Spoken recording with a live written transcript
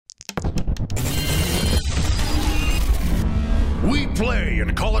We play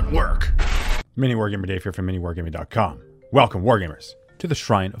and call it work. Mini Wargamer Dave here from MiniWargaming.com. Welcome, Wargamers, to the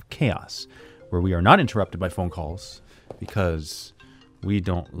Shrine of Chaos, where we are not interrupted by phone calls because we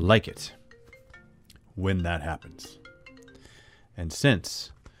don't like it when that happens. And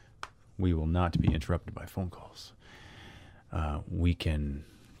since we will not be interrupted by phone calls, we can...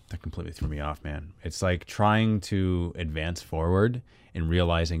 That completely threw me off, man. It's like trying to advance forward and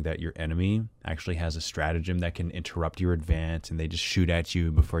realizing that your enemy actually has a stratagem that can interrupt your advance, and they just shoot at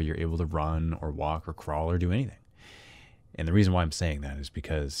you before you're able to run or walk or crawl or do anything. And the reason why I'm saying that is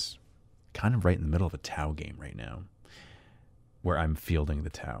because kind of right in the middle of a Tau game right now where I'm fielding the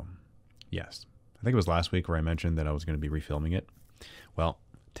Tau. Yes. I think it was last week where I mentioned that I was going to be refilming it. Well,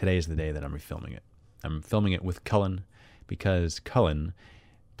 today is the day that I'm refilming it. I'm filming it with Cullen because Cullen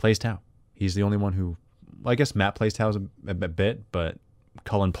plays Tau. He's the only one who, well, I guess Matt plays Tau a bit, but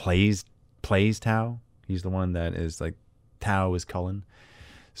Cullen plays Tau. He's the one that is like, Tau is Cullen.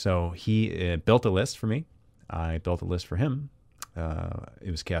 So he built a list for me. I built a list for him.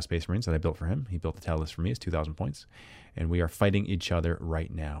 It was Chaos Space Marines that I built for him. He built the Tau list for me. It's 2,000 points. And we are fighting each other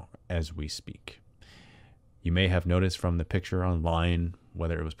right now as we speak. You may have noticed from the picture online,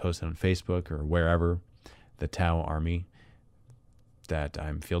 whether it was posted on Facebook or wherever, the Tau army that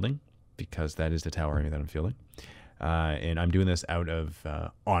I'm fielding, because that is the Tau army that I'm fielding. And I'm doing this out of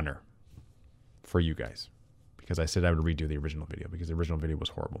honor for you guys, because I said I would redo the original video, because the original video was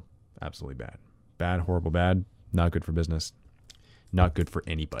horrible. Absolutely bad. Bad, horrible, bad. Not good for business. Not good for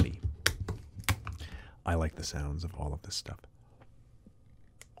anybody. I like the sounds of all of this stuff.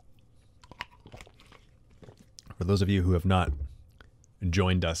 For those of you who have not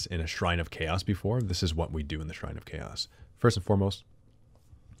joined us in a Shrine of Chaos before, this is what we do in the Shrine of Chaos. First and foremost,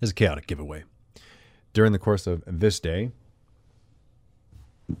 is a chaotic giveaway. During the course of this day,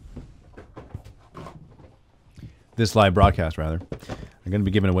 this live broadcast, rather, I'm going to be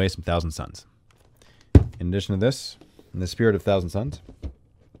giving away some Thousand Suns. In addition to this, in the spirit of Thousand Suns,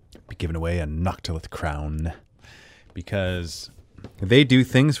 I'll be giving away a Noctilith Crown, because they do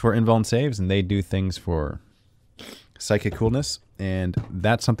things for invuln saves, and they do things for psychic coolness, and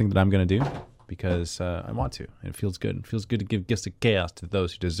that's something that I'm going to do, because I want to, and it feels good. It feels good to give gifts of chaos to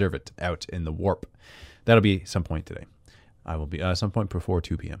those who deserve it out in the warp. That'll be some point today. I will be some point before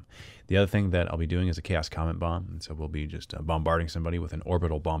 2 p.m. The other thing that I'll be doing is a chaos comment bomb, and so we'll be just bombarding somebody with an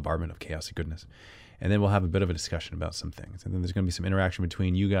orbital bombardment of chaotic goodness, and then we'll have a bit of a discussion about some things, and then there's going to be some interaction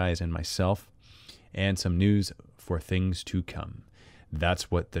between you guys and myself, and some news for things to come.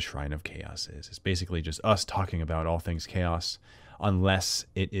 That's what the Shrine of Chaos is. It's basically just us talking about all things chaos, unless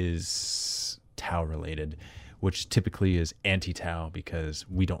it is Tau related, which typically is anti-Tau, because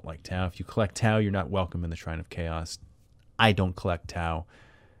we don't like Tau. If you collect Tau, you're not welcome in the Shrine of Chaos. I don't collect Tau,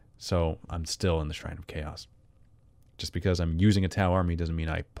 so I'm still in the Shrine of Chaos. Just because I'm using a Tau army doesn't mean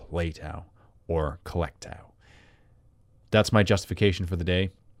I play Tau or collect Tau. That's my justification for the day.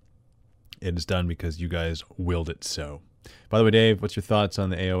 It is done because you guys willed it so. By the way, Dave, what's your thoughts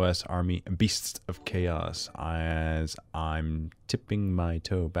on the AOS Army Beasts of Chaos, as I'm tipping my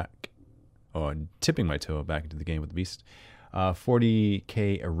toe back into the game with the Beast?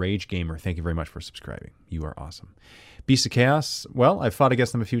 40K Rage Gamer, thank you very much for subscribing. You are awesome. Beasts of Chaos, well, I've fought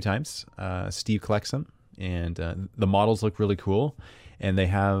against them a few times. Steve collects them, and the models look really cool. And they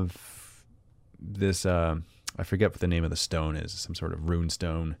have this, I forget what the name of the stone is, some sort of rune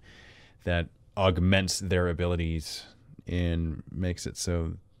stone that augments their abilities and makes it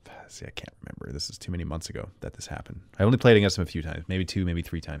so... See, I can't remember. This is too many months ago that this happened. I only played against them a few times, maybe 2, maybe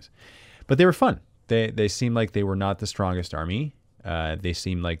 3 times. But they were fun. They seemed like they were not the strongest army. They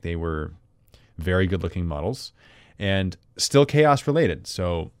seemed like they were very good-looking models, and still chaos-related.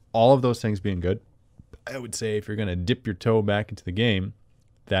 So all of those things being good, I would say if you're going to dip your toe back into the game,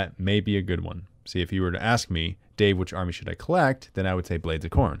 that may be a good one. See, if you were to ask me, Dave, which army should I collect, then I would say Blades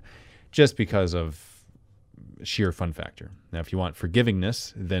of Khorne, just because of sheer fun factor. Now, if you want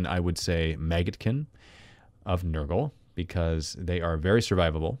forgivingness, then I would say Maggotkin of Nurgle, because they are very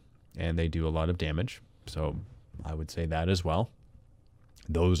survivable and they do a lot of damage. So I would say that as well.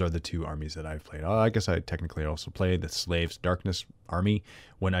 Those are the 2 armies that I've played. I guess I technically also played the Slaves Darkness army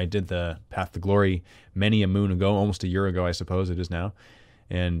when I did the Path to Glory many a moon ago, almost a year ago, I suppose it is now.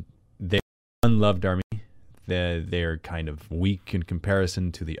 And they're an unloved army. They're kind of weak in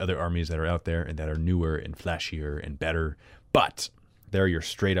comparison to the other armies that are out there and that are newer and flashier and better. But they're your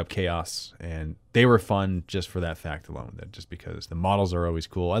straight up chaos, and they were fun just for that fact alone, that just because the models are always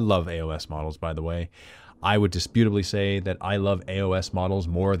cool. I love AOS models, by the way. I would disputably say that I love AOS models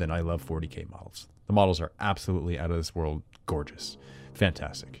more than I love 40K models. The models are absolutely out of this world gorgeous.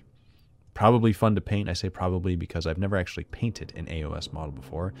 Fantastic. Probably fun to paint. I say probably because I've never actually painted an AOS model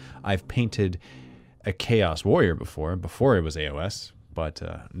before. I've painted a Chaos Warrior before it was AOS, but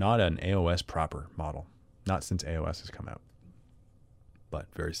not an AOS proper model. Not since AOS has come out. But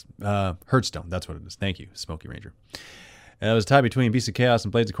very Hearthstone, that's what it is. Thank you, Smoky Ranger. And it was a tie between Beasts of Chaos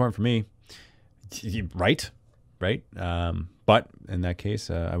and Blades of Corn for me. Right? But in that case,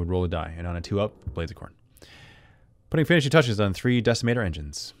 I would roll a die. And on a 2-up, Blades of Corn. Putting finishing touches on 3 Decimator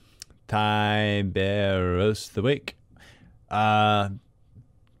engines. Tyberos the Wake.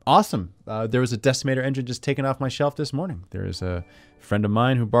 Awesome. There was a Decimator engine just taken off my shelf this morning. There is a friend of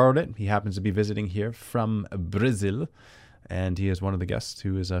mine who borrowed it. He happens to be visiting here from Brazil. And he is one of the guests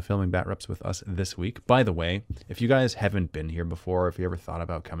who is filming Bat Reps with us this week. By the way, if you guys haven't been here before, if you ever thought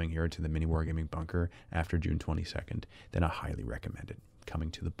about coming here to the Mini Wargaming Bunker after June 22nd, then I highly recommend it,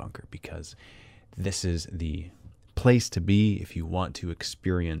 coming to the bunker, because this is the place to be if you want to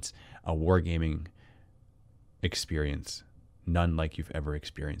experience a wargaming experience, none like you've ever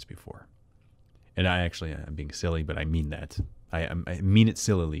experienced before. And I'm being silly, but I mean that. I mean it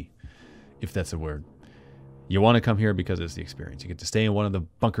sillily, if that's a word. You want to come here because it's the experience. You get to stay in one of the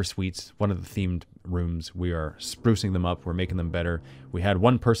bunker suites, one of the themed rooms. We are sprucing them up. We're making them better. We had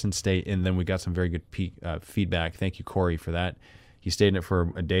one person stay in them. We got some very good feedback. Thank you, Corey, for that. He stayed in it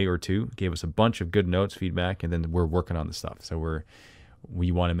for a day or two, gave us a bunch of good notes, feedback, and then we're working on the stuff. So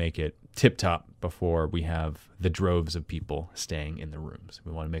we want to make it tip-top before we have the droves of people staying in the rooms.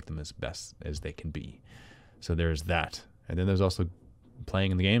 We want to make them as best as they can be. So there's that. And then there's also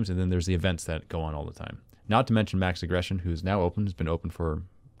playing in the games, and then there's the events that go on all the time. Not to mention Max Aggression, who's now open. It's been open for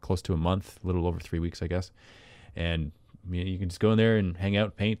close to a month, a little over 3 weeks, I guess. And you can just go in there and hang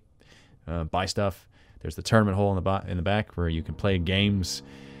out, paint, buy stuff. There's the tournament hole in the back where you can play games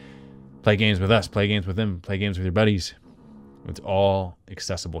with us, play games with them, play games with your buddies. It's all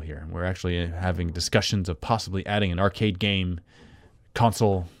accessible here. We're actually having discussions of possibly adding an arcade game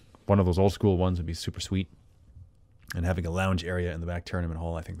console. One of those old school ones would be super sweet. And having a lounge area in the back tournament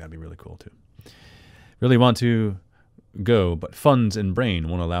hall, I think that'd be really cool too. Really want to go, but funds and brain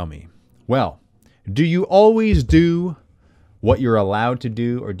won't allow me. Well, do you always do what you're allowed to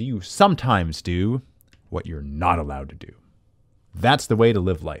do, or do you sometimes do what you're not allowed to do? That's the way to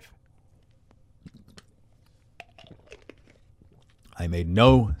live life. I made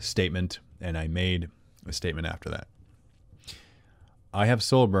no statement, and I made a statement after that. I have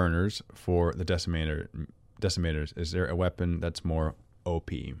soul burners for the decimators. Is there a weapon that's more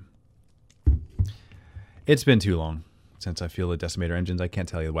OP? It's been too long since I feel the Decimator engines. I can't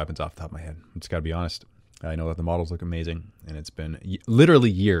tell you the weapons off the top of my head. I just got to be honest. I know that the models look amazing, and it's been literally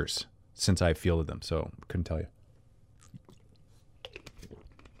years since I fielded them, so couldn't tell you.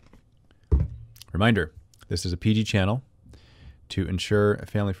 Reminder, this is a PG channel to ensure a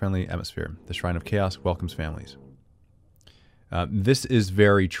family-friendly atmosphere. The Shrine of Chaos welcomes families. This is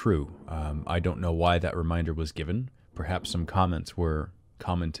very true. I don't know why that reminder was given. Perhaps some comments were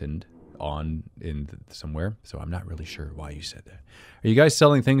commented on somewhere, so I'm not really sure why you said that. Are you guys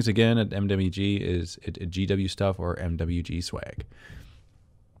selling things again at MWG? Is it GW stuff or MWG swag?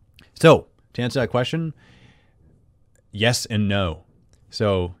 So, to answer that question, yes and no.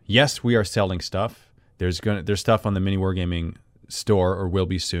 So, yes, we are selling stuff. There's stuff on the Mini Wargaming store, or will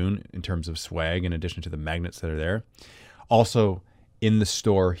be soon, in terms of swag, in addition to the magnets that are there. Also, in the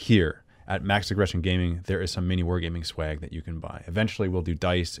store here at Max Aggression Gaming, there is some Mini Wargaming swag that you can buy. Eventually, we'll do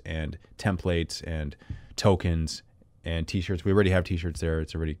dice and templates and tokens and t-shirts. We already have t-shirts there.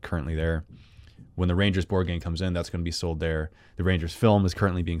 It's already currently there. When the Rangers board game comes in, that's going to be sold there. The Rangers film is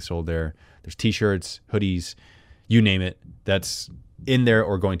currently being sold there. There's t-shirts, hoodies, you name it. That's in there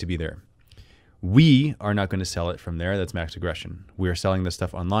or going to be there. We are not going to sell it from there. That's Max Aggression. We are selling this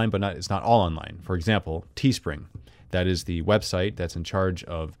stuff online, but it's not all online. For example, Teespring. That is the website that's in charge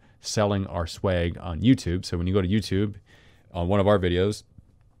of selling our swag on YouTube. So when you go to YouTube, on one of our videos,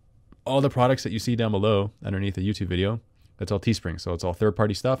 all the products that you see down below underneath the YouTube video, that's all Teespring. So it's all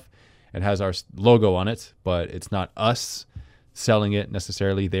third-party stuff. It has our logo on it, but it's not us selling it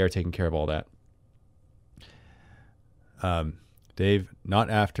necessarily. They are taking care of all that. Dave, not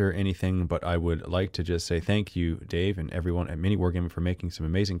after anything, but I would like to just say thank you, Dave, and everyone at Mini Wargaming for making some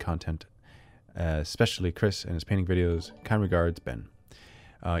amazing content, especially Chris and his painting videos. Kind regards, Ben.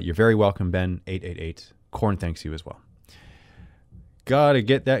 You're very welcome, Ben888. Corn thanks you as well. Gotta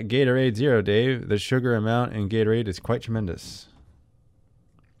get that Gatorade Zero, Dave. The sugar amount in Gatorade is quite tremendous.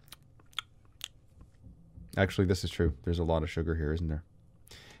 Actually, this is true. There's a lot of sugar here, isn't there?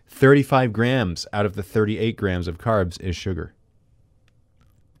 35 grams out of the 38 grams of carbs is sugar.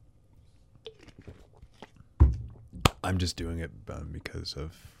 I'm just doing it because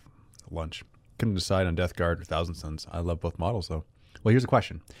of lunch. Couldn't decide on Death Guard or Thousand Suns. I love both models, though. Well, here's a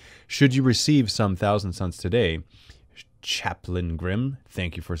question. Should you receive some Thousand Suns today, Chaplain Grimm,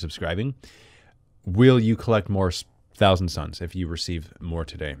 thank you for subscribing. Will you collect more Thousand Suns if you receive more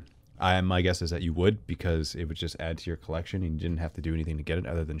today? My guess is that you would, because it would just add to your collection and you didn't have to do anything to get it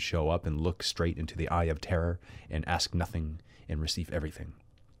other than show up and look straight into the eye of terror and ask nothing and receive everything.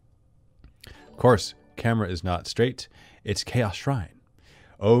 Of course, camera is not straight. It's Chaos Shrine.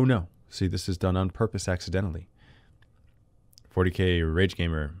 Oh no. See, this is done on purpose accidentally. 40k Rage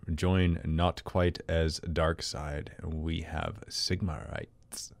Gamer, join not quite as dark side. We have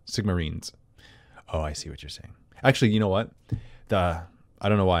Sigmarines. Oh, I see what you're saying. Actually, you know what? I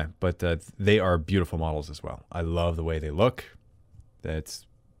don't know why, but they are beautiful models as well. I love the way they look.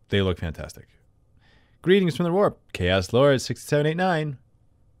 They look fantastic. Greetings from the warp. Chaos Lord 6789.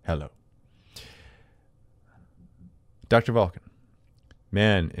 Hello. Dr. Vulcan.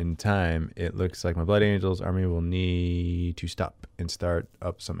 Man, in time, it looks like my Blood Angels army will need to stop and start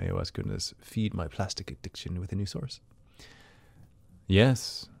up some AOS goodness. Feed my plastic addiction with a new source.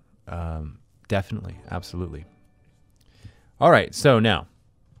 Yes, definitely, absolutely. All right, so now.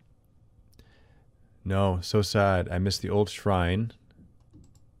 No, so sad. I missed the old shrine.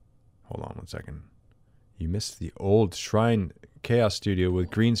 Hold on one second. You missed the old shrine Chaos Studio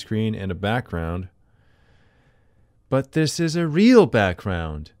with green screen and a background. But this is a real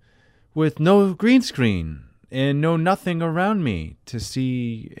background with no green screen and no nothing around me to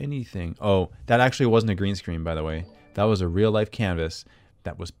see anything. Oh, that actually wasn't a green screen, by the way. That was a real life canvas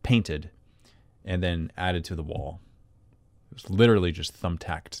that was painted and then added to the wall. It was literally just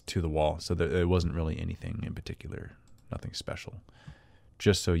thumbtacked to the wall, so that it wasn't really anything in particular, nothing special.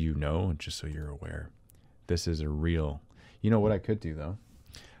 Just so you know, and just so you're aware, this is a real. You know what I could do though?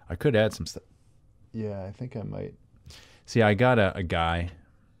 I could add some stuff. Yeah, I think I might. See, I got a guy.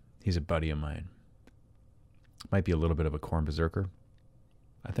 He's a buddy of mine. Might be a little bit of a corn berserker.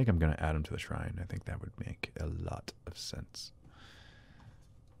 I think I'm going to add him to the shrine. I think that would make a lot of sense.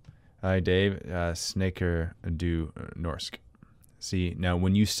 Hi, Dave. Snaker du Norsk. See, now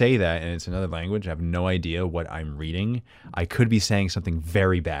when you say that and it's another language, I have no idea what I'm reading. I could be saying something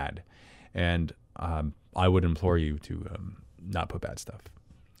very bad. And I would implore you to not put bad stuff.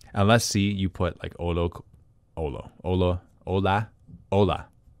 Unless, see, you put like hola,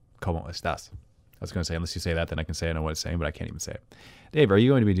 ¿cómo estás? I was going to say, unless you say that, then I can say I know what it's saying, but I can't even say it. Dave, are you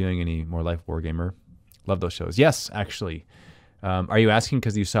going to be doing any more Life Wargamer? Love those shows. Yes, actually. Are you asking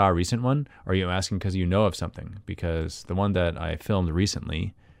because you saw a recent one? Or are you asking because you know of something? Because the one that I filmed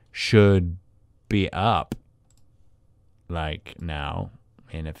recently should be up like now.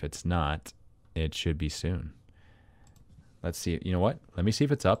 And if it's not, it should be soon. Let's see. You know what? Let me see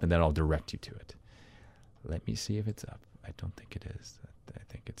if it's up, and then I'll direct you to it. Let me see if it's up. I don't think it is. I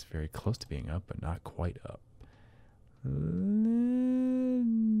think it's very close to being up, but not quite up.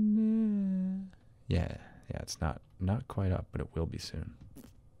 Yeah, it's not quite up, but it will be soon.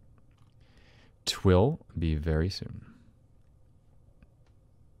 Twill be very soon.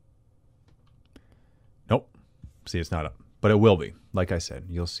 Nope. See, it's not up, but it will be. Like I said,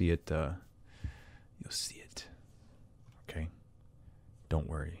 you'll see it. You'll see it. Okay. Don't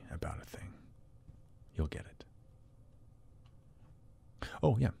worry about a thing. You'll get it.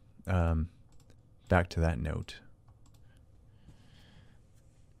 Oh, yeah. Back to that note.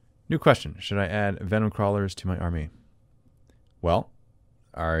 New question. Should I add Venom Crawlers to my army? Well,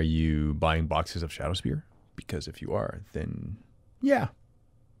 are you buying boxes of Shadowspear? Because if you are, then yeah,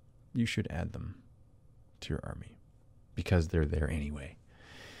 you should add them to your army. Because they're there anyway.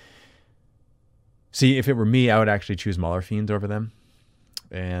 See, if it were me, I would actually choose Mauler Fiends over them.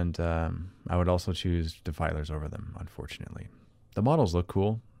 And I would also choose Defilers over them, unfortunately. The models look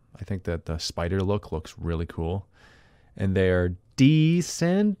cool. I think that the spider look looks really cool. And they're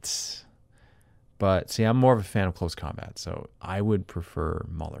decent. But see, I'm more of a fan of close combat. So I would prefer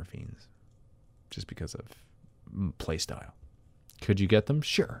Mauler Fiends. Just because of playstyle. Could you get them?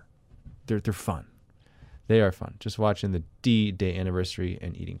 Sure. They're fun. They are fun. Just watching the D-Day anniversary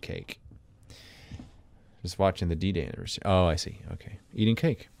and eating cake. Just watching the D-Day anniversary. Oh, I see. Okay. Eating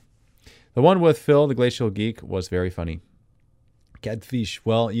cake. The one with Phil, the Glacial Geek, was very funny. Catfish.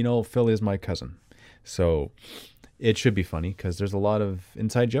 Well, you know, Phil is my cousin. So it should be funny because there's a lot of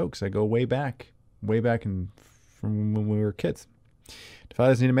inside jokes that go way back from when we were kids.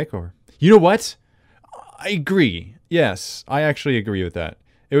 Defilers need a makeover. You know what? I agree. Yes, I actually agree with that.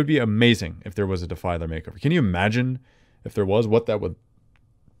 It would be amazing if there was a Defiler makeover. Can you imagine if there was, what that would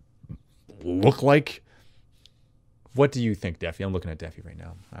look like? What do you think, Daffy? I'm looking at Daffy right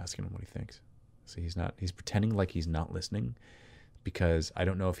now, asking him what he thinks. See, he's pretending like he's not listening, because I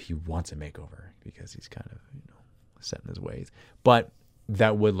don't know if he wants a makeover because he's kind of, set in his ways. But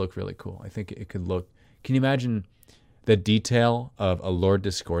that would look really cool. I think it could look... Can you imagine the detail of a Lord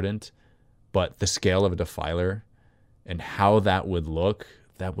Discordant, but the scale of a Defiler and how that would look?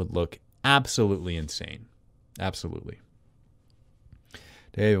 That would look absolutely insane. Absolutely.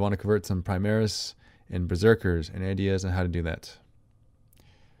 Dave, I want to convert some Primaris and Berserkers. Any ideas on how to do that?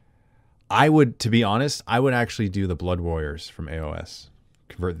 To be honest, I would actually do the Blood Warriors from AOS.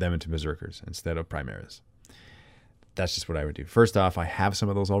 Convert them into Berserkers instead of Primaris. That's just what I would do. First off, I have some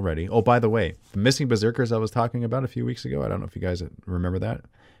of those already. Oh, by the way, the missing Berserkers I was talking about a few weeks ago, I don't know if you guys remember that.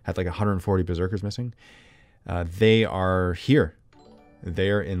 Had like 140 Berserkers missing. They are here.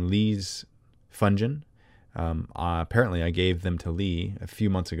 They're in Lee's Fungeon. Apparently, I gave them to Lee a few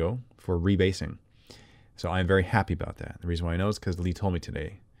months ago for rebasing. So I'm very happy about that. The reason why I know is because Lee told me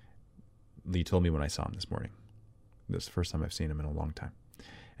today. Lee told me when I saw him this morning. This is the first time I've seen him in a long time.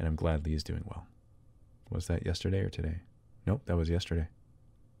 And I'm glad Lee is doing well. Was that yesterday or today? Nope, that was yesterday.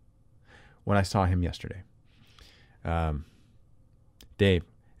 When I saw him yesterday. Dave,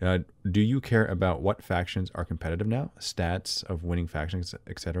 do you care about what factions are competitive now? Stats of winning factions,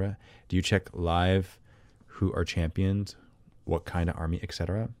 etc. Do you check live who are champions, what kind of army,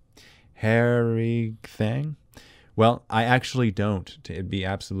 etc.? Harry Thang? Well, I actually don't, to be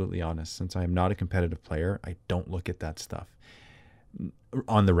absolutely honest. Since I am not a competitive player, I don't look at that stuff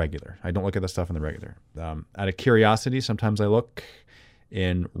on the regular. I don't look at the stuff on the regular. Out of curiosity, sometimes I look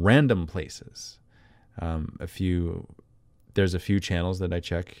in random places. There's a few channels that I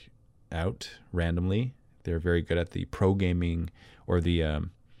check out randomly. They're very good at the pro gaming or the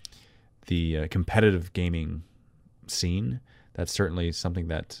competitive gaming scene. That's certainly something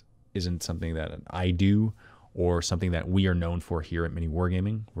that isn't something that I do or something that we are known for here at Mini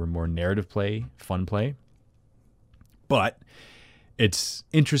Wargaming. We're more narrative play, fun play. But it's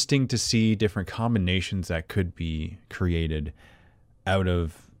interesting to see different combinations that could be created out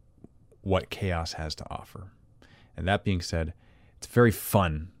of what Chaos has to offer. And that being said, it's very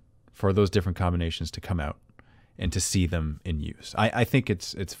fun for those different combinations to come out and to see them in use. I think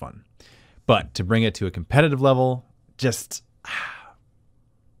it's fun. But to bring it to a competitive level, just...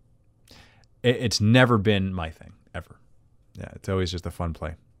 It's never been my thing, ever. Yeah, it's always just a fun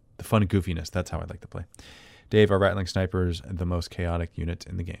play. The fun goofiness, that's how I like to play. Dave, are Rattling Snipers the most chaotic unit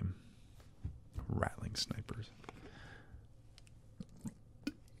in the game? Rattling Snipers.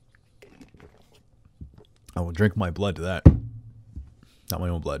 I will drink my blood to that. Not my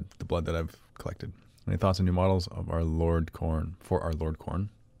own blood, the blood that I've collected. Any thoughts on new models of our Lord Khorne, for our Lord Khorne?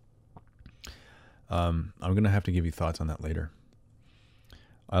 I'm going to have to give you thoughts on that later.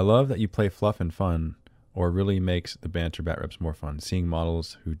 I love that you play fluff and fun, or really makes the banter bat reps more fun, seeing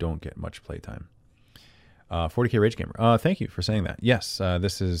models who don't get much playtime. 40K Rage Gamer. Thank you for saying that. Yes,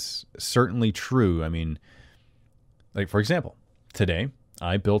 this is certainly true. I mean, like, for example, today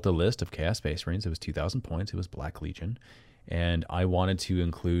I built a list of Chaos Space Marines. It was 2,000 points. It was Black Legion. And I wanted to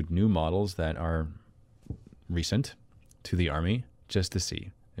include new models that are recent to the army just to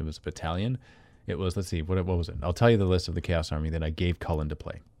see. It was a battalion. It was, let's see, what was it? I'll tell you the list of the Chaos Army that I gave Cullen to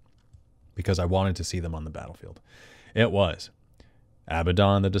play because I wanted to see them on the battlefield. It was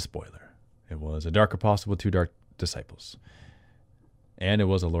Abaddon the Despoiler. It was a Dark Apostle with 2 Dark Disciples. And it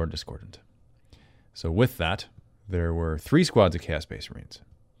was a Lord Discordant. So with that, there were 3 squads of Chaos Space Marines,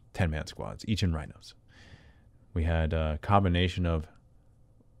 10-man squads, each in Rhinos. We had a combination of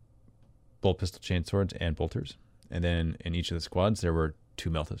bolt pistol chainswords and bolters. And then in each of the squads, there were 2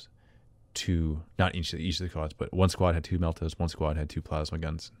 Meltas. Not each of the squads, but one squad had 2 Meltas, one squad had 2 plasma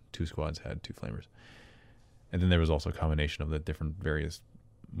guns, 2 squads had 2 flamers. And then there was also a combination of the different various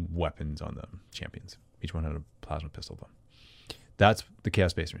weapons on the champions. Each one had a plasma pistol though. That's the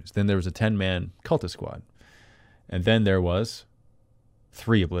Chaos Space Marines. Then there was a 10-man cultist squad. And then there was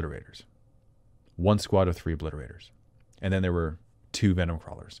 3 obliterators. 1 squad of 3 obliterators. And then there were 2 venom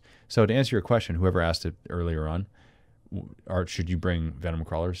crawlers. So to answer your question, whoever asked it earlier on, should you bring venom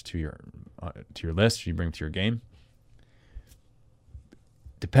crawlers to your list? Should you bring them to your game?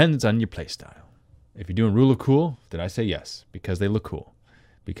 Depends on your play style. If you're doing Rule of Cool, then I say yes, because they look cool.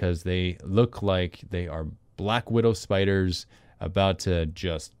 Because they look like they are Black Widow spiders about to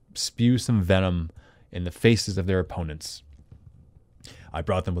just spew some venom in the faces of their opponents. I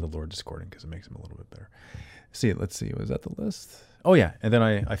brought them with a Lord Discordant because it makes them a little bit better. Let's see. Was that the list? Oh, yeah. And then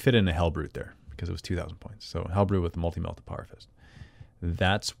I fit in a Hellbrute there because it was 2,000 points. So Hellbrute with the multi-melted Power Fist.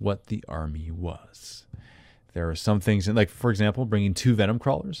 That's what the army was. There are some things, like, for example, bringing 2 Venom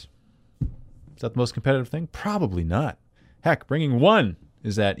Crawlers. Is that the most competitive thing? Probably not. Heck, bringing 1.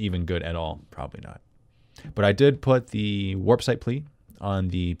 Is that even good at all? Probably not. But I did put the Warp Sight Plea on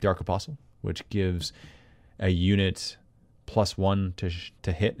the Dark Apostle, which gives a unit +1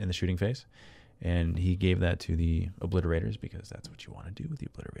 to hit in the shooting phase. And he gave that to the Obliterators because that's what you want to do with the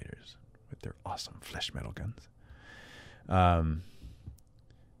Obliterators, with their awesome flesh metal guns.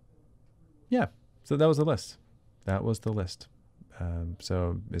 Yeah, so that was the list. That was the list.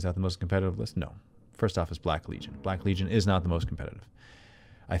 So is that the most competitive list? No. First off is Black Legion. Black Legion is not the most competitive.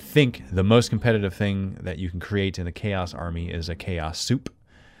 I think the most competitive thing that you can create in the Chaos Army is a Chaos Soup.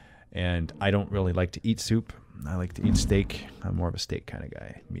 And I don't really like to eat soup. I like to eat steak. I'm more of a steak kind of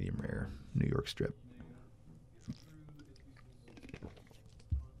guy. Medium rare, New York strip.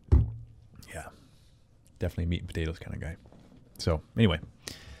 Yeah, definitely meat and potatoes kind of guy. So anyway,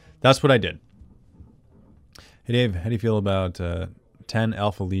 that's what I did. Hey Dave, how do you feel about 10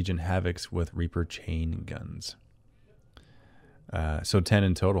 Alpha Legion Havocs with Reaper chain guns? So 10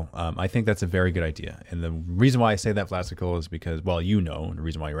 in total. I think that's a very good idea. And the reason why I say that, Vlasical, is because, well, you know, and the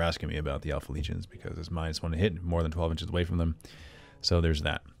reason why you're asking me about the Alpha Legions, because it's -1 to hit more than 12 inches away from them. So there's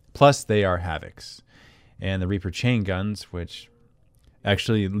that. Plus, they are Havocs. And the Reaper chain guns, which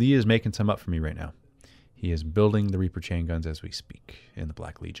actually Lee is making some up for me right now. He is building the Reaper chain guns as we speak in the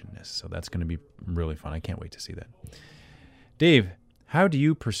Black Legion list. So that's going to be really fun. I can't wait to see that. Dave, how do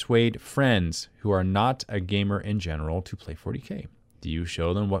you persuade friends who are not a gamer in general to play 40K? Do you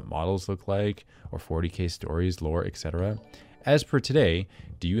show them what models look like, or 40K stories, lore, etc.? As per today,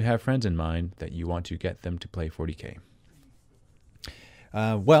 do you have friends in mind that you want to get them to play 40K?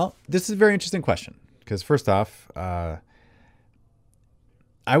 Well, this is a very interesting question, because first off, I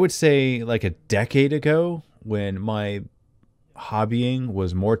would say like a decade ago, when my hobbying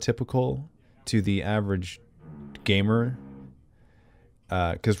was more typical to the average gamer,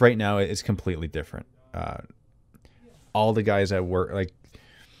 because right now it's completely different. All the guys at work, like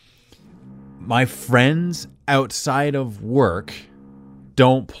my friends outside of work,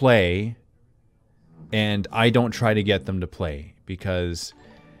 don't play, and I don't try to get them to play because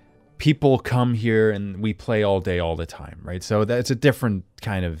people come here and we play all day, all the time, right? So that's a different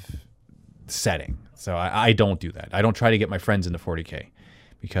kind of setting. So I don't do that. I don't try to get my friends into 40K.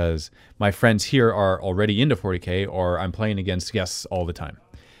 Because my friends here are already into 40K, or I'm playing against guests all the time.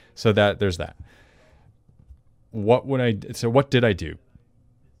 So that there's that. What did I do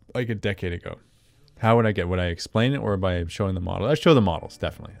like a decade ago? How would I get? Would I explain it, or by showing the model? I show the models,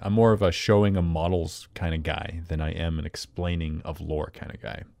 definitely. I'm more of a showing of models kind of guy than I am an explaining of lore kind of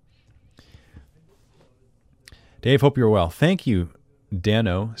guy. Dave, hope you're well. Thank you,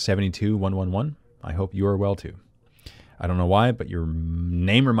 Dano72111. I hope you are well too. I don't know why, but your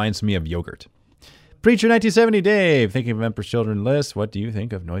name reminds me of yogurt. Preacher1970 Dave, thinking of Emperor's Children list. What do you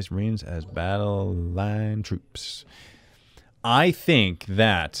think of Noise Marines as battle line troops? I think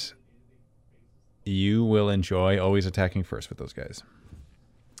that you will enjoy always attacking first with those guys.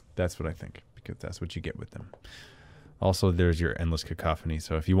 That's what I think, because that's what you get with them. Also, there's your Endless Cacophony.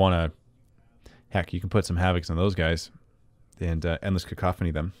 So if you want to, heck, you can put some Havocs on those guys and Endless Cacophony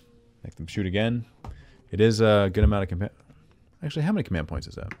them. Make them shoot again. It is a good amount of command. Actually, how many command points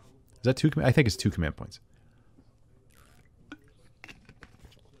is that? Is that 2? I think it's 2 command points.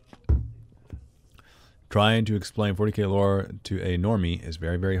 Trying to explain 40K lore to a normie is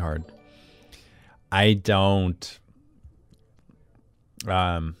very, very hard. I don't.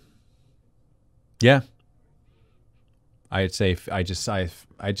 Yeah. I'd say I just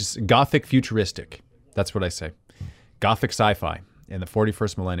Gothic futuristic. That's what I say. Gothic sci-fi in the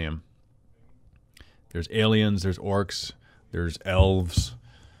 41st millennium. There's aliens, there's orcs, there's elves,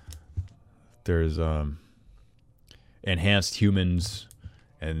 there's enhanced humans,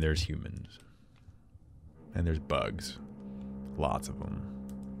 and there's humans. And there's bugs. Lots of them.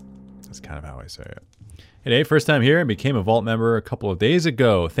 That's kind of how I say it. Hey, Dave, first time here and became a Vault member a couple of days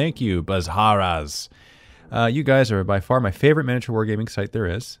ago. Thank you, Bazharas. You guys are by far my favorite miniature wargaming site there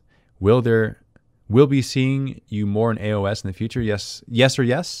is. Will be seeing you more in AOS in the future? Yes or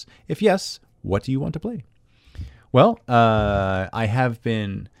yes? If yes, what do you want to play? Well, I have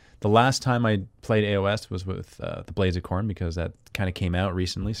been... The last time I played AOS was with the Blades of Khorne, because that kind of came out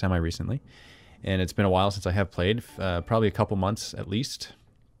recently, semi-recently. And it's been a while since I have played, probably a couple months at least.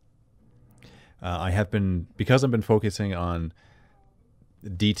 Because I've been focusing on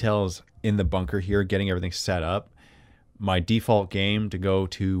details in the bunker here, getting everything set up, my default game to go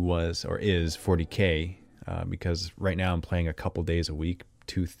to is 40K, because right now I'm playing a couple days a week,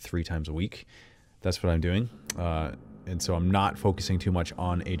 2-3 times a week. That's what I'm doing. And so I'm not focusing too much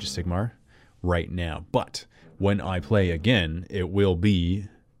on Age of Sigmar right now. But when I play again, it will be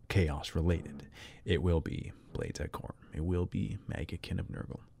Chaos related. It will be Blades at Khorne. It will be Maggotkin of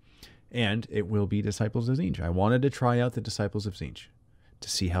Nurgle. And it will be Disciples of Tzeentch. I wanted to try out the Disciples of Tzeentch to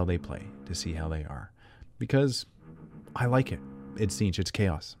see how they play, to see how they are. Because I like it. It's Tzeentch, it's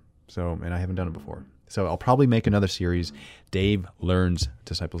chaos. So, and I haven't done it before. So I'll probably make another series, Dave Learns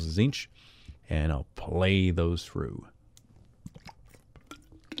Disciples of Tzeentch, and I'll play those through.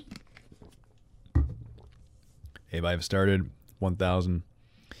 If I've started 1,000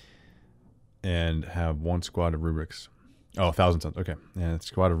 and have one squad of rubrics. Oh, 1,000 sons. Okay. And a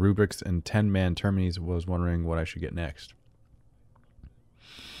squad of rubrics and 10-man terminis. Was wondering what I should get next.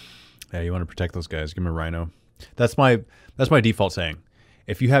 Yeah, you want to protect those guys. Give them a rhino. That's my default saying.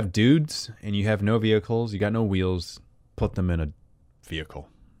 If you have dudes and you have no vehicles, you got no wheels, put them in a vehicle.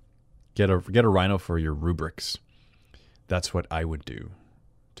 Get a rhino for your rubrics. That's what I would do,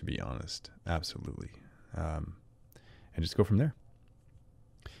 to be honest. Absolutely. And just go from there.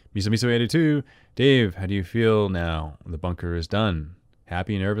 Miso82. Dave, how do you feel now? The bunker is done.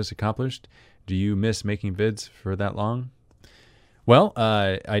 Happy, nervous, accomplished? Do you miss making vids for that long? Well,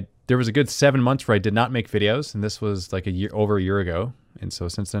 there was a good 7 months where I did not make videos, and this was like over a year ago. And so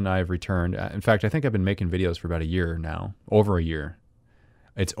since then I've returned. In fact, I think I've been making videos for about a year now. Over a year.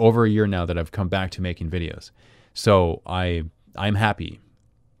 It's over a year now that I've come back to making videos. So I'm happy.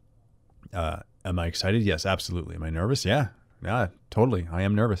 Am I excited? Yes, absolutely. Am I nervous? Yeah, totally. I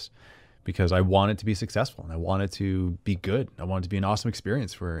am nervous because I want it to be successful and I want it to be good. I want it to be an awesome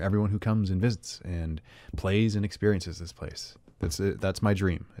experience for everyone who comes and visits and plays and experiences this place. That's my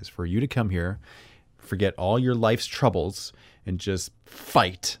dream, is for you to come here, forget all your life's troubles, and just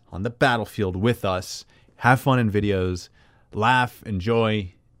fight on the battlefield with us, have fun in videos, laugh,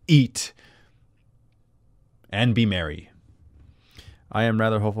 enjoy, eat, and be merry. I am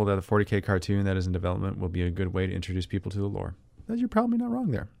rather hopeful that the 40K cartoon that is in development will be a good way to introduce people to the lore. You're probably not wrong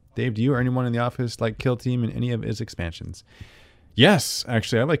there. Dave, do you or anyone in the office like Kill Team in any of its expansions? Yes,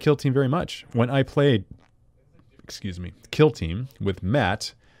 actually, I like Kill Team very much. When I played, Kill Team with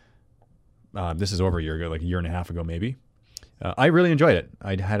Matt, this is over a year ago, like a year and a half ago maybe, I really enjoyed it.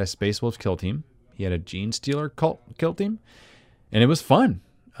 I had a Space Wolves Kill Team. He had a Gene Stealer Kill Team, and it was fun.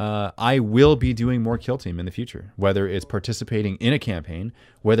 I will be doing more Kill Team in the future, whether it's participating in a campaign,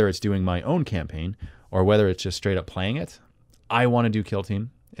 whether it's doing my own campaign, or whether it's just straight up playing it. I want to do Kill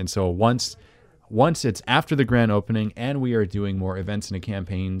Team. And so once it's after the grand opening and we are doing more events and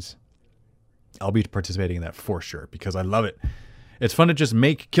campaigns, I'll be participating in that for sure because I love it. It's fun to just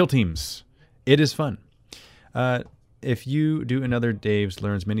make Kill Teams. It is fun. If you do another Dave's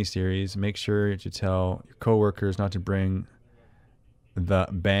Learns miniseries, make sure to tell your coworkers not to bring the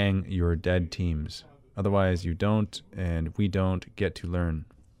bang your dead teams. Otherwise you don't and we don't get to learn.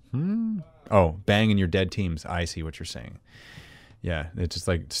 Oh, bang in your dead teams. I see what you're saying. Yeah, it's just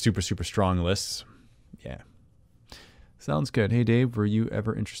like super, super strong lists. Yeah. Sounds good. Hey, Dave, were you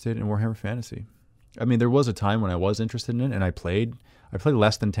ever interested in Warhammer Fantasy? I mean, there was a time when I was interested in it, and I played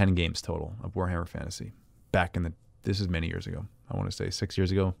less than 10 games total of Warhammer Fantasy this is many years ago. I want to say 6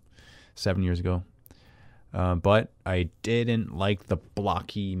 years ago, 7 years ago. But I didn't like the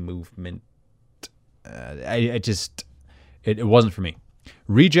blocky movement. It wasn't for me.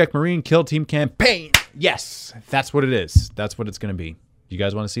 Reject Marine Kill Team campaign. Yes, that's what it is. That's what it's going to be. You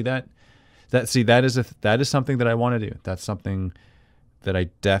guys want to see that? That is something that I want to do. That's something that I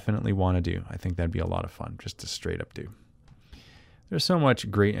definitely want to do. I think that'd be a lot of fun just to straight up do. There's so much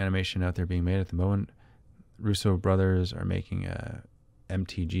great animation out there being made at the moment. Russo brothers are making a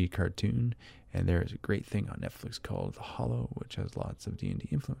MTG cartoon, and there is a great thing on Netflix called The Hollow, which has lots of D&D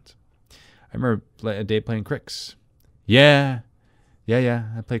influence. I remember a day playing Crix. Yeah,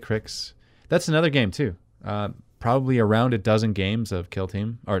 I play Crix. That's another game too. Probably around a dozen games of Kill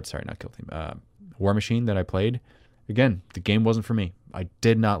Team, or sorry, not Kill Team, War Machine that I played. Again, the game wasn't for me. I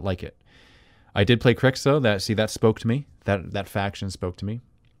did not like it. I did play Crix though. That spoke to me. That faction spoke to me.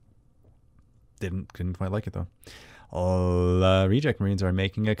 Didn't quite like it though. All Reject Marines are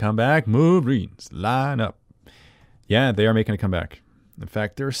making a comeback. Marines, line up. Yeah, they are making a comeback. In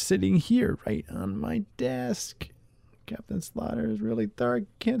fact, they're sitting here right on my desk. Captain Slaughter is really dark.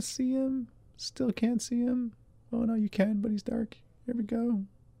 Can't see him. Still can't see him. Oh, no, you can, but he's dark. Here we go.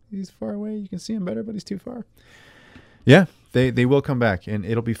 He's far away. You can see him better, but he's too far. Yeah, they will come back, and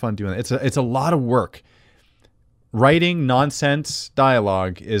it'll be fun doing it. It's a lot of work. Writing nonsense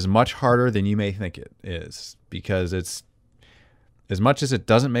dialogue is much harder than you may think it is, because it's, as much as it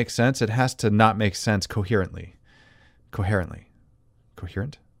doesn't make sense, it has to not make sense coherently.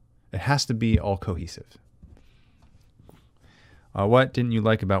 Coherent? It has to be all cohesive. What didn't you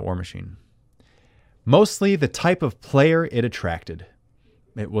like about War Machine? Mostly the type of player it attracted.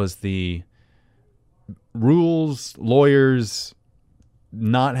 It was the rules, lawyers,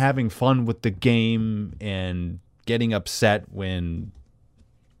 not having fun with the game and getting upset when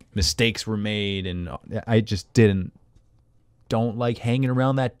mistakes were made, and I just don't like hanging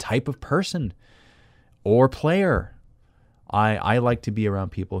around that type of person or player. I like to be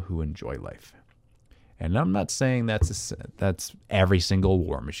around people who enjoy life. And I'm not saying that's every single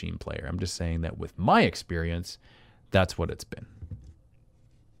War Machine player. I'm just saying that with my experience, that's what it's been.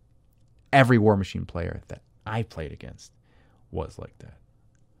 Every War Machine player that I played against was like that.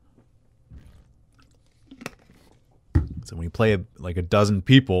 So when you play like a dozen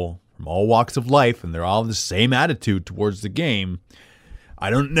people from all walks of life and they're all the same attitude towards the game, I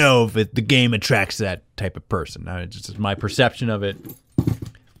don't know if the game attracts that type of person. It's just my perception of it.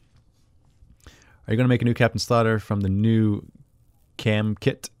 Are you going to make a new Captain Slaughter from the new cam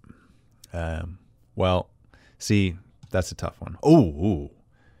kit? Well, see, that's a tough one. Oh,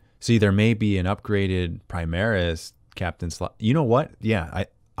 see, there may be an upgraded Primaris Captain Slaughter. You know what? Yeah,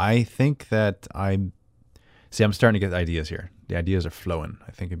 I think that I'm starting to get ideas here. The ideas are flowing.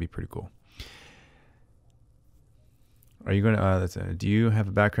 I think it'd be pretty cool. Are you going to, do you have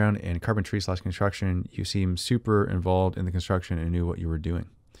a background in carpentry / construction? You seem super involved in the construction and knew what you were doing.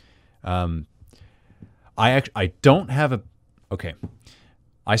 I don't have a, okay.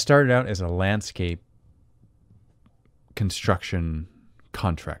 I started out as a landscape construction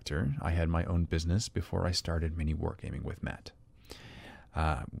contractor. I had my own business before I started mini wargaming with Matt.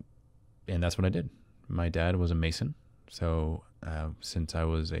 And that's what I did. My dad was a mason. So since I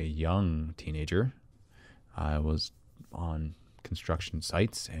was a young teenager, I was on construction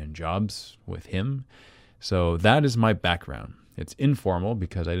sites and jobs with him. So that is my background. It's informal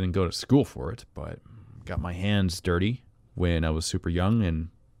because I didn't go to school for it, but got my hands dirty when I was super young and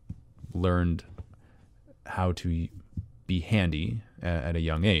learned how to be handy at a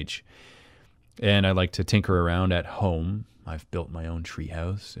young age. And I like to tinker around at home. I've built my own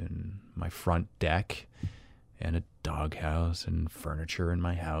treehouse and my front deck and a doghouse and furniture in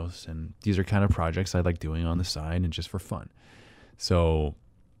my house. And these are kind of projects I like doing on the side and just for fun. So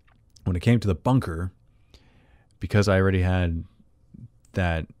when it came to the bunker, because I already had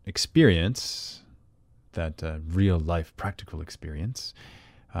that experience, that real life practical experience,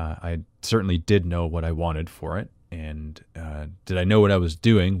 I certainly did know what I wanted for it. And did I know what I was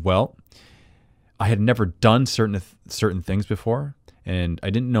doing? Well, I had never done certain things before, and I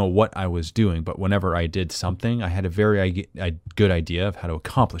didn't know what I was doing. But whenever I did something, I had a very good idea of how to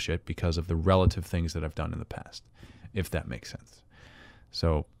accomplish it because of the relative things that I've done in the past, if that makes sense.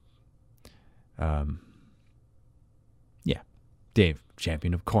 So, yeah, Dave,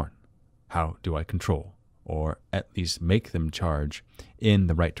 champion of Khorne. How do I control, or at least make them charge in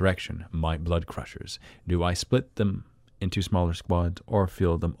the right direction, my blood crushers? Do I split them into smaller squads or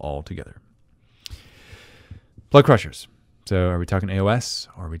field them all together? Blood crushers. So are we talking AOS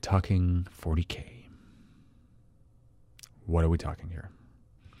or are we talking 40K? What are we talking here?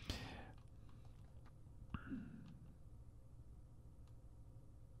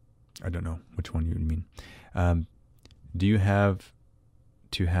 I don't know which one you mean. Do you have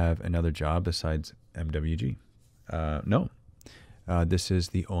to have another job besides MWG? No. This is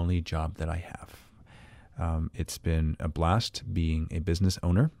the only job that I have. It's been a blast being a business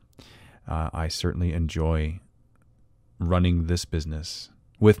owner. I certainly enjoy running this business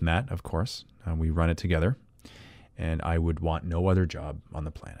with Matt, of course. We run it together, and I would want no other job on the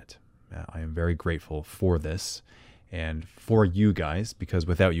planet. I am very grateful for this and for you guys, because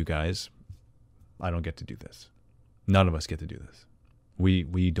without you guys, I don't get to do this. None of us get to do this.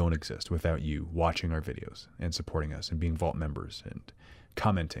 We don't exist without you watching our videos and supporting us and being Vault members and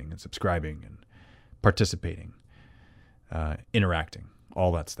commenting and subscribing and participating, interacting,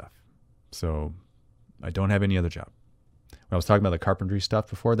 all that stuff. So I don't have any other job. When I was talking about the carpentry stuff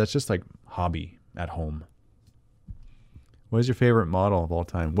before, that's just like hobby at home. What is your favorite model of all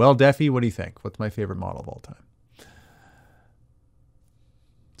time? Well, Deffy, what do you think? What's my favorite model of all time?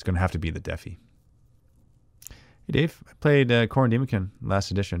 It's going to have to be the Deffy. Hey, Dave, I played Khorne Daemonkin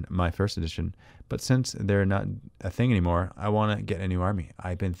last edition, my first edition, but since they're not a thing anymore, I want to get a new army.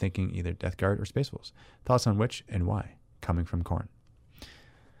 I've been thinking either Death Guard or Space Wolves. Thoughts on which and why? Coming from Khorne.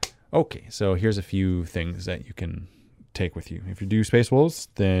 Okay, so here's a few things that you can take with you. If you do Space Wolves,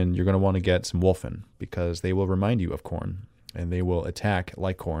 then you're going to want to get some Wolfen, because they will remind you of Khorne, and they will attack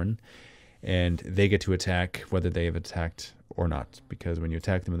like Khorne, and they get to attack whether they have attacked or not, because when you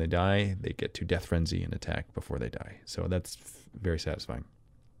attack them and they die, they get to Death Frenzy and attack before they die. So that's very satisfying.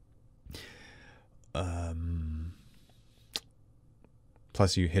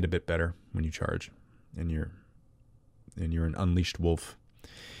 Plus you hit a bit better when you charge, and you're an unleashed wolf.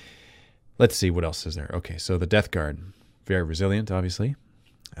 Let's see, what else is there? Okay, so the Death Guard. very resilient, obviously.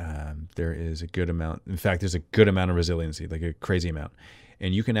 There is a good amount. In fact, there's a good amount of resiliency, like a crazy amount.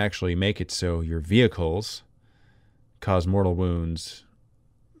 And you can actually make it so your vehicles cause mortal wounds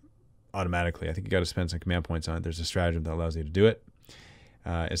automatically. I think you got to spend some command points on it. There's a stratagem that allows you to do it.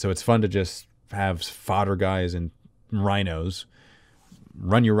 And so it's fun to just have fodder guys and rhinos.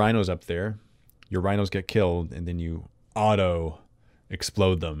 Run your rhinos up there. Your rhinos get killed, and then you auto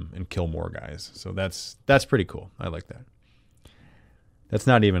explode them and kill more guys. So that's pretty cool. I like that. That's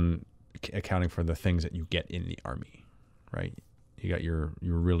not even accounting for the things that you get in the army, right? You got your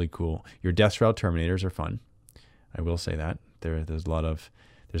really cool. Your Death Shroud Terminators are fun. I will say that. There's a lot of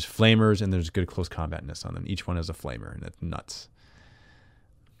there's flamers and there's good close combatness on them. Each one has a flamer, and that's nuts.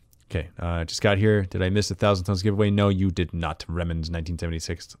 Okay, just got here. Did I miss a 1,000 Tons giveaway? No, you did not. Remens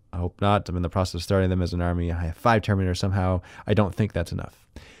 1976. I hope not. I'm in the process of starting them as an army. I have 5 Terminators somehow. I don't think that's enough.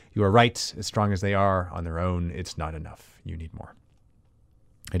 You are right. As strong as they are on their own, it's not enough. You need more.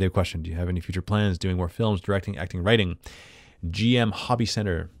 I did a question. Do you have any future plans? Doing more films, directing, acting, writing? GM Hobby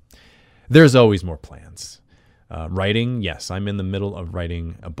Center. There's always more plans. Writing, yes. I'm in the middle of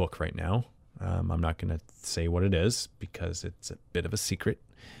writing a book right now. I'm not going to say what it is because it's a bit of a secret.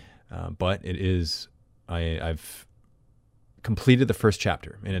 But it is. I've completed the first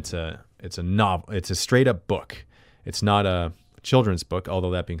chapter, and it's a novel. It's a straight up book. It's not a children's book.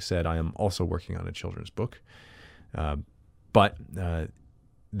 Although that being said, I am also working on a children's book. But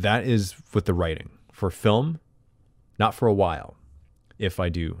that is with the writing for film, not for a while. If I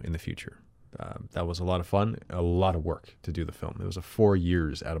do in the future, that was a lot of fun, a lot of work to do the film. It was a 4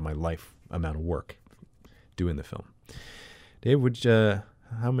 years out of my life amount of work doing the film. Dave,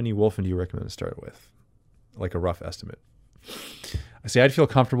 how many Wolfen do you recommend to start with? Like a rough estimate. I say I'd feel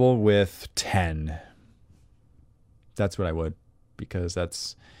comfortable with 10. That's what I would, because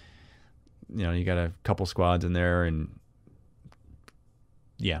that's, you got a couple squads in there, and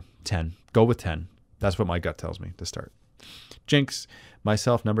yeah, 10. Go with 10. That's what my gut tells me to start. Jinx,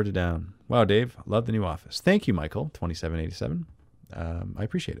 myself numbered it down. Wow, Dave, love the new office. Thank you, Michael, 2787. I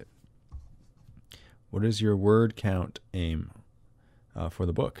appreciate it. What is your word count aim for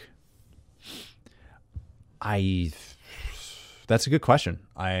the book? That's a good question.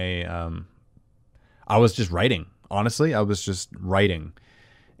 I was just writing. Honestly, I was just writing,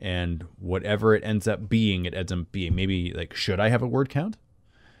 and whatever it ends up being, it ends up being. Maybe like, should I have a word count?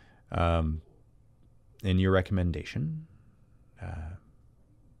 In your recommendation,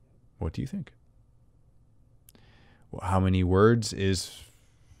 what do you think? How many words is?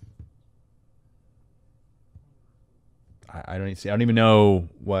 I don't even know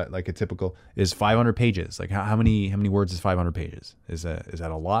what like a typical is 500 pages. Like how many words is 500 pages? Is that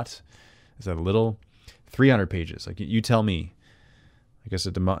a lot? Is that a little? 300 pages. Like you tell me. I guess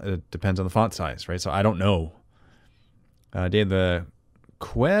it depends on the font size, right? So I don't know. Dave, the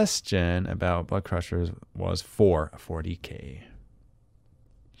question about Blood Crushers was for 40K.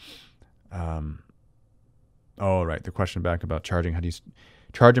 Oh, right. The question back about charging. How do you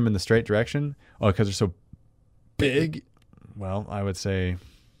charge them in the straight direction? Oh, because they're so big. Well, I would say.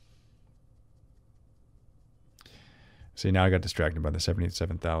 See, now I got distracted by the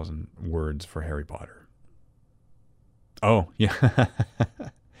 77,000 words for Harry Potter. Oh, yeah.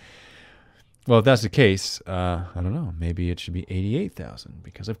 Well, if that's the case, I don't know. Maybe it should be 88,000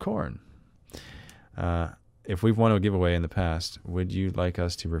 because of corn. If we've won a giveaway in the past, would you like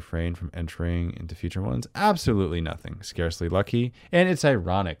us to refrain from entering into future ones? Absolutely nothing. Scarcely lucky. And it's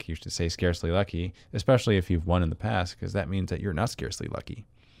ironic you should say scarcely lucky, especially if you've won in the past, because that means that you're not scarcely lucky.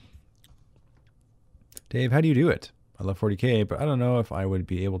 Dave, how do you do it? I love 40K, but I don't know if I would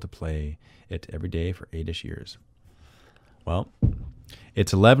be able to play it every day for 8-ish years. Well,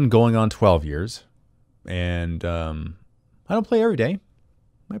 it's 11 going on 12 years, and I don't play every day.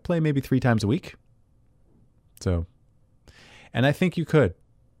 I play maybe 3 times a week. So, and I think you could.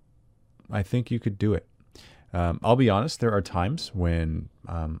 I think you could do it. I'll be honest, there are times when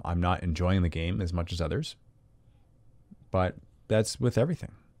I'm not enjoying the game as much as others, but that's with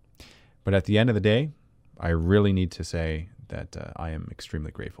everything. But at the end of the day, I really need to say that I am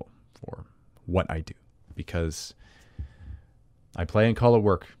extremely grateful for what I do, because I play and call it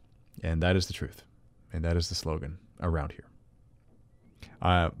work, and that is the truth, and that is the slogan around here.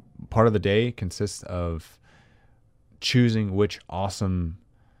 Part of the day consists of choosing which awesome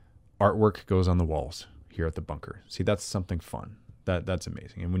artwork goes on the walls here at the bunker. See, that's something fun. That's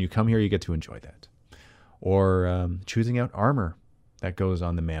amazing. And when you come here, you get to enjoy that. Or choosing out armor that goes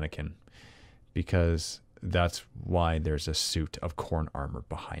on the mannequin, because that's why there's a suit of corn armor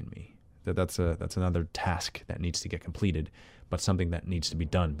behind me. That's another task that needs to get completed, but something that needs to be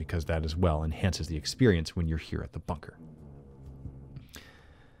done because that as well enhances the experience when you're here at the bunker.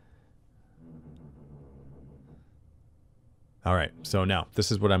 All right, so now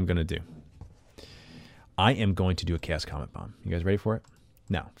this is what I'm going to do. I am going to do a Chaos Comment Bomb. You guys ready for it?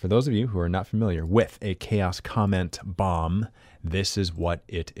 Now, for those of you who are not familiar with a Chaos Comment Bomb, this is what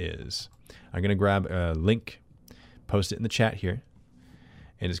it is. I'm going to grab a link, post it in the chat here,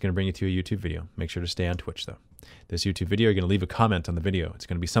 and it's going to bring you to a YouTube video. Make sure to stay on Twitch, though. This YouTube video, you're going to leave a comment on the video. It's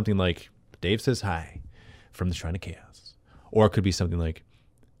going to be something like, Dave says hi from the Shrine of Chaos. Or it could be something like,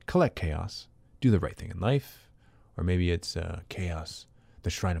 collect chaos, do the right thing in life. Or maybe it's chaos, the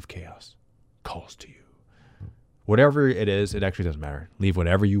Shrine of Chaos calls to you. Whatever it is, it actually doesn't matter. Leave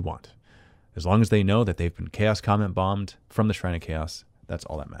whatever you want. As long as they know that they've been Chaos Comment Bombed from the Shrine of Chaos, that's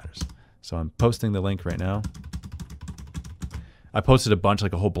all that matters. So I'm posting the link right now. I posted a bunch,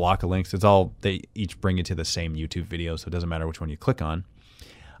 like a whole block of links. It's all, they each bring you to the same YouTube video, so it doesn't matter which one you click on.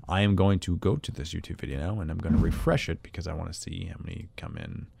 I am going to go to this YouTube video now, and I'm going to refresh it because I want to see how many come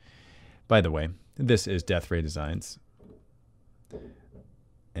in. By the way, this is Death Ray Designs.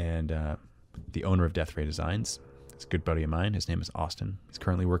 And the owner of Death Ray Designs is a good buddy of mine. His name is Austin. He's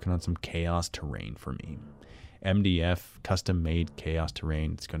currently working on some chaos terrain for me. MDF, custom-made chaos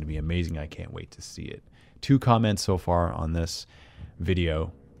terrain. It's going to be amazing. I can't wait to see it. 2 comments so far on this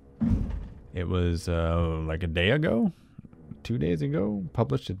video. It was like a day ago, 2 days ago,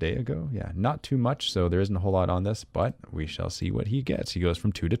 published a day ago. Yeah, not too much, so there isn't a whole lot on this, but we shall see what he gets. He goes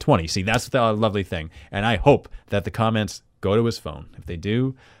from 2 to 20. See, that's the lovely thing. And I hope that the comments go to his phone. If they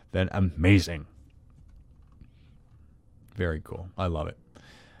do, then amazing. Very cool. I love it.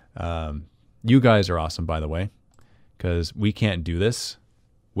 You guys are awesome, by the way, because we can't do this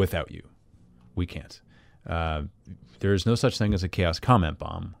without you. We can't. There's no such thing as a Chaos Comment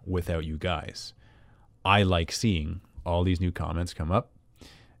Bomb without you guys. I like seeing all these new comments come up,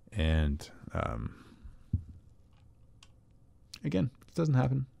 and again, it doesn't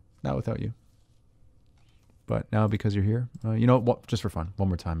happen, not without you. But now because you're here, you know what, just for fun, one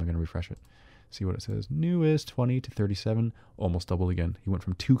more time, I'm going to refresh it. See what it says. Newest 20 to 37, almost double again. He went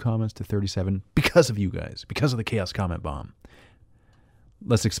from 2 comments to 37 because of you guys, because of the Chaos Comment Bomb.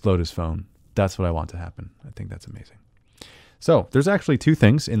 Let's explode his phone. That's what I want to happen. I think that's amazing. So there's actually 2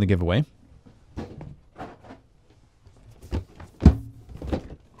 things in the giveaway.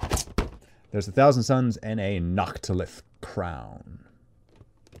 There's 1,000 Suns and a Noctilith crown.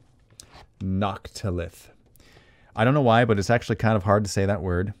 Noctilith. I don't know why, but it's actually kind of hard to say that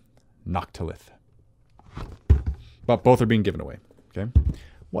word. Noctilith. But both are being given away. Okay.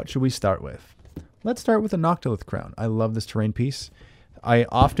 What should we start with? Let's start with a Noctilith crown. I love this terrain piece. I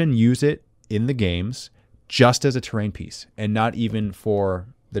often use it in the games just as a terrain piece and not even for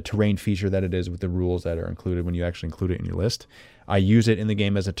the terrain feature that it is with the rules that are included when you actually include it in your list. I use it in the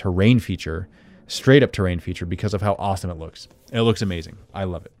game as a terrain feature, straight up terrain feature, because of how awesome it looks. It looks amazing. I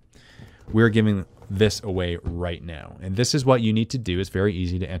love it. We're giving this away right now. And this is what you need to do. It's very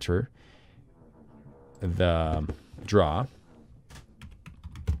easy to enter the draw.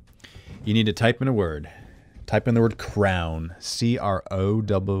 You need to type in a word. Type in the word crown. C-R-O-W-N.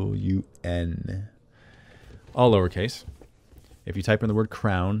 All lowercase. If you type in the word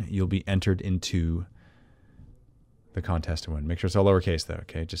crown, you'll be entered into the contest to win. Make sure it's all lowercase though,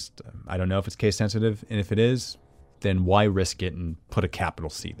 okay? Just, I don't know if it's case sensitive, and if it is, then why risk it and put a capital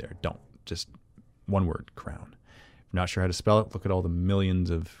C there? Don't. Just one word, crown. If you're not sure how to spell it, look at all the millions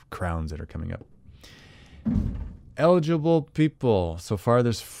of crowns that are coming up. Eligible people. So far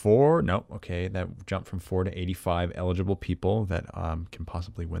there's 4. No, okay, that jumped from 4 to 85 eligible people that can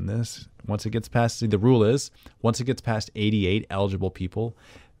possibly win this. Once it gets past, see, the rule is, once it gets past 88 eligible people,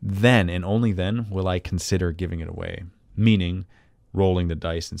 then and only then will I consider giving it away. Meaning rolling the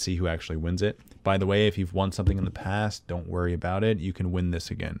dice and see who actually wins it. By the way, if you've won something in the past, don't worry about it. You can win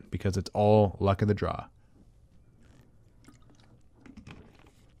this again because it's all luck of the draw.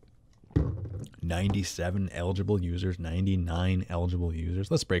 97 eligible users, 99 eligible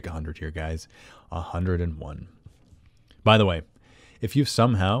users. Let's break 100 here, guys. 101. By the way, if you've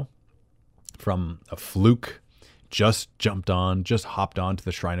somehow, from a fluke, just hopped on to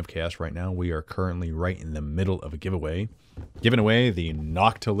the Shrine of Chaos right now, we are currently right in the middle of a giveaway. Giving away the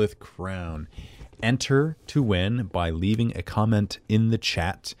Noctilith crown. Enter to win by leaving a comment in the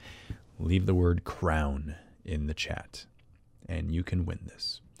chat. Leave the word crown in the chat, and you can win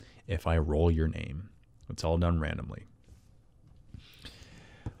this. If I roll your name, it's all done randomly.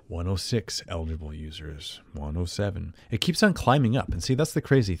 106 eligible users, 107. It keeps on climbing up. And see, that's the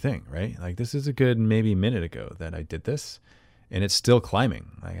crazy thing, right? Like, this is a good maybe minute ago that I did this. and it's still climbing.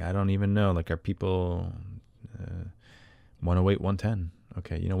 I don't even know. Like, are people 108, 110?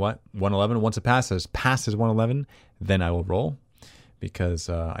 Okay, you know what? 111. Once it passes 111, then I will roll, because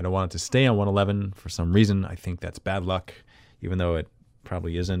I don't want it to stay on 111 for some reason. I think that's bad luck, even though it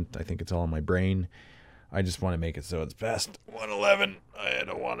probably isn't. I think it's all in my brain. I just want to make it so it's past 111. I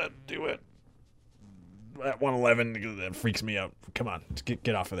don't want to do it at 111 because that freaks me out. Come on,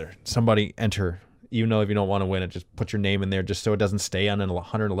 get off of there. Somebody enter. Even though if you don't want to win it, just put your name in there just so it doesn't stay on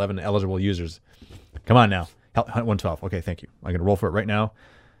 111 eligible users. Come on now. 112. Okay, thank you. I'm going to roll for it right now.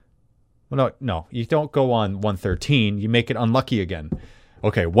 Well, no, you don't go on 113. You make it unlucky again.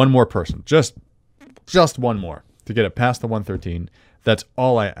 Okay, one more person. Just one more to get it past the 113. That's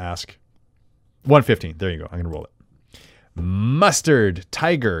all I ask. 115. There you go. I'm going to roll it. Mustard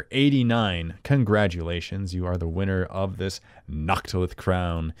Tiger 89. Congratulations. You are the winner of this Noctilith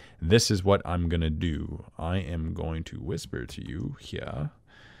crown. This is what I'm going to do. I am going to whisper to you here.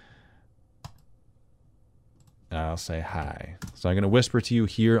 I'll say hi. So I'm going to whisper to you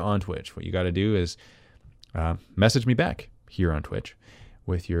here on Twitch. What you got to do is message me back here on Twitch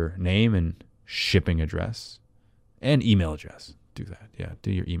with your name and shipping address and email address. Do that. Yeah,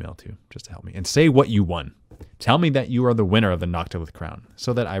 do your email too, just to help me. And say what you won. Tell me that you are the winner of the Noctilith crown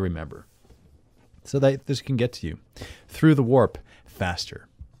so that I remember. So that this can get to you through the warp faster.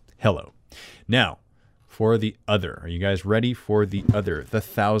 Hello. Now, for the other. Are you guys ready for the other? The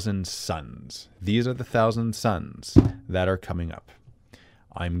 1,000 Suns. These are the 1,000 Suns that are coming up.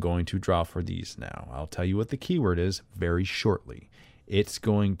 I'm going to draw for these now. I'll tell you what the keyword is very shortly. It's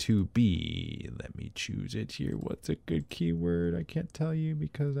going to be, let me choose it here. What's a good keyword? I can't tell you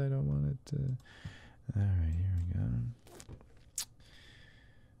because I don't want it to. All right, here we go.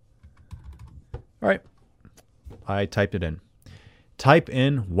 All right. I typed it in. Type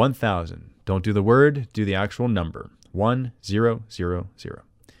in 1,000. Don't do the word, do the actual number. 1000.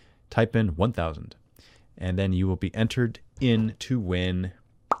 Type in 1,000. And then you will be entered in to win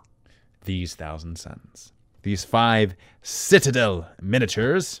these 1,000 Suns. These 5 Citadel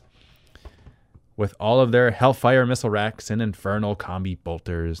miniatures with all of their Hellfire missile racks and Infernal combi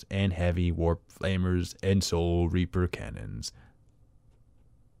bolters and heavy warp flamers and Soul Reaper cannons.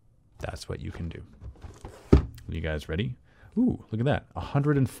 That's what you can do. You guys ready? Ooh, look at that.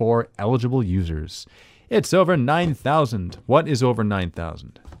 104 eligible users. It's over 9,000. What is over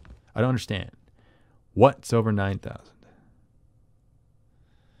 9,000? I don't understand. What's over 9,000?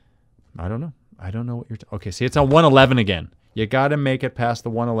 I don't know. I don't know what you're... Okay, see, it's on 111 again. You got to make it past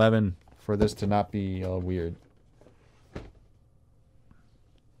the 111 for this to not be weird.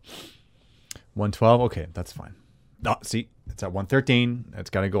 112? Okay, that's fine. No, see, it's at 113.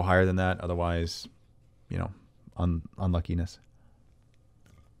 It's got to go higher than that. Otherwise, you know, unluckiness.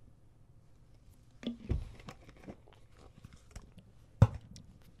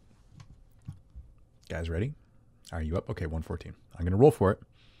 Guys ready? Are you up? Okay, 114. I'm going to roll for it.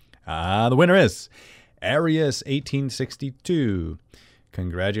 The winner is Arius 1862.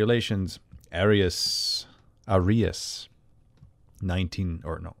 Congratulations, Arius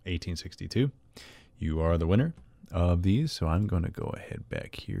 1862. You are the winner of these. So I'm going to go ahead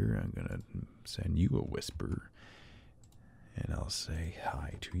back here. I'm going to send you a whisper. And I'll say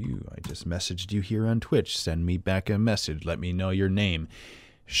hi to you. I just messaged you here on Twitch. Send me back a message. Let me know your name,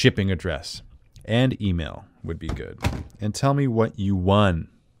 shipping address, and email would be good. And tell me what you won.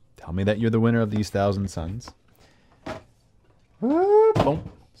 Tell me that you're the winner of these 1,000 Suns.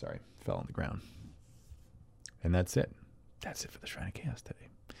 Boom. Sorry, fell on the ground. And that's it. That's it for the Shrine of Chaos today.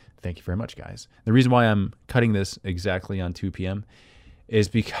 Thank you very much, guys. The reason why I'm cutting this exactly on 2 p.m. is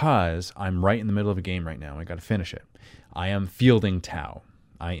because I'm right in the middle of a game right now. I got to finish it. I am fielding Tau.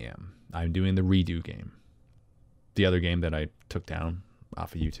 I'm doing the redo game. The other game that I took down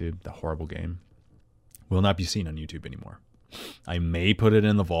off of YouTube, the horrible game, will not be seen on YouTube anymore. I may put it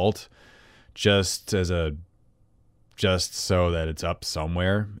in the vault just so that it's up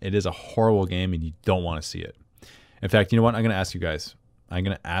somewhere. It is a horrible game and you don't want to see it. In fact, you know what? I'm going to ask you guys. I'm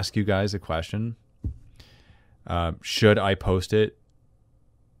going to ask you guys a question. Should I post it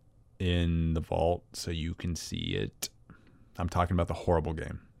in the vault so you can see it? I'm talking about the horrible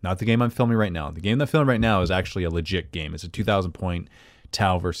game. Not the game I'm filming right now. The game that I'm filming right now is actually a legit game. It's a 2,000 point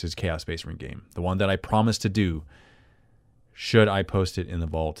Tau versus Chaos Space Marine game. The one that I promised to do. Should I post it in the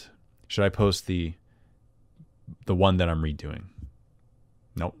vault? Should I post the one that I'm redoing?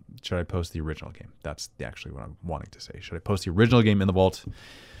 Nope. Should I post the original game? That's actually what I'm wanting to say. Should I post the original game in the vault?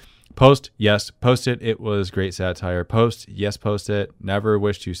 Post, yes. Post it. It was great satire. Post, yes, post it. Never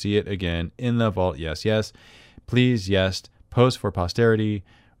wish to see it again. In the vault, yes, yes. Please, yes. Post for posterity.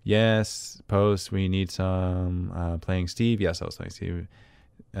 Yes, post. We need some playing Steve. Yes, I was playing Steve.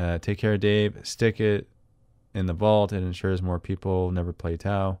 Take care, Dave. Stick it in the vault. It ensures more people never play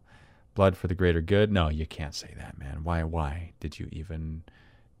Tau. Blood for the greater good. No, you can't say that, man. Why did you even?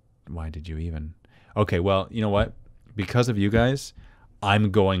 Okay, well, you know what? Because of you guys,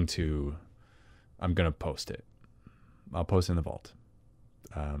 I'm going to post it. I'll post it in the vault.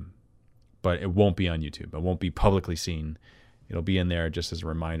 But it won't be on YouTube. It won't be publicly seen. It'll be in there just as a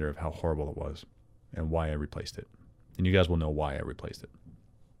reminder of how horrible it was and why I replaced it. And you guys will know why I replaced it.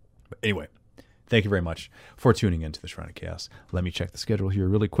 But anyway, thank you very much for tuning into the Shrine of Chaos. Let me check the schedule here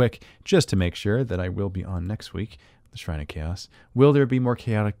really quick just to make sure that I will be on next week, the Shrine of Chaos. Will there be more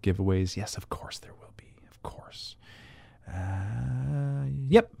chaotic giveaways? Yes, of course there will be. Of course.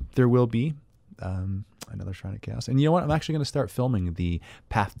 Yep, there will be. Another Shrine of Chaos. And you know what? I'm actually going to start filming the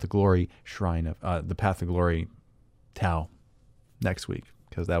Path to Glory Shrine of the Path to Glory Tau next week,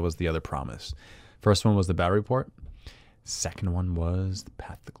 because that was the other promise. First one was the battle report. Second one was the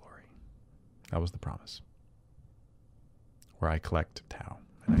Path to Glory. That was the promise, where I collect Tau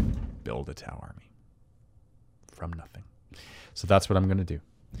and I build a Tau army from nothing. So that's what I'm going to do.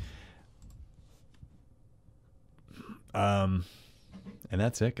 And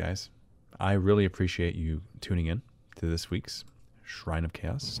that's it, guys. I really appreciate you tuning in to this week's Shrine of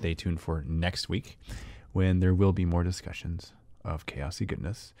Chaos. Stay tuned for next week when there will be more discussions of chaosy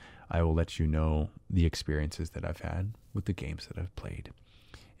goodness. I will let you know the experiences that I've had with the games that I've played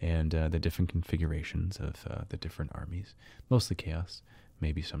and the different configurations of the different armies. Mostly chaos,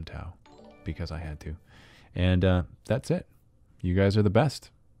 maybe some Tau, because I had to. And that's it. You guys are the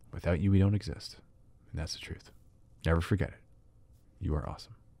best. Without you, we don't exist. And that's the truth. Never forget it. You are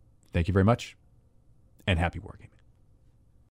awesome. Thank you very much, and happy wargaming.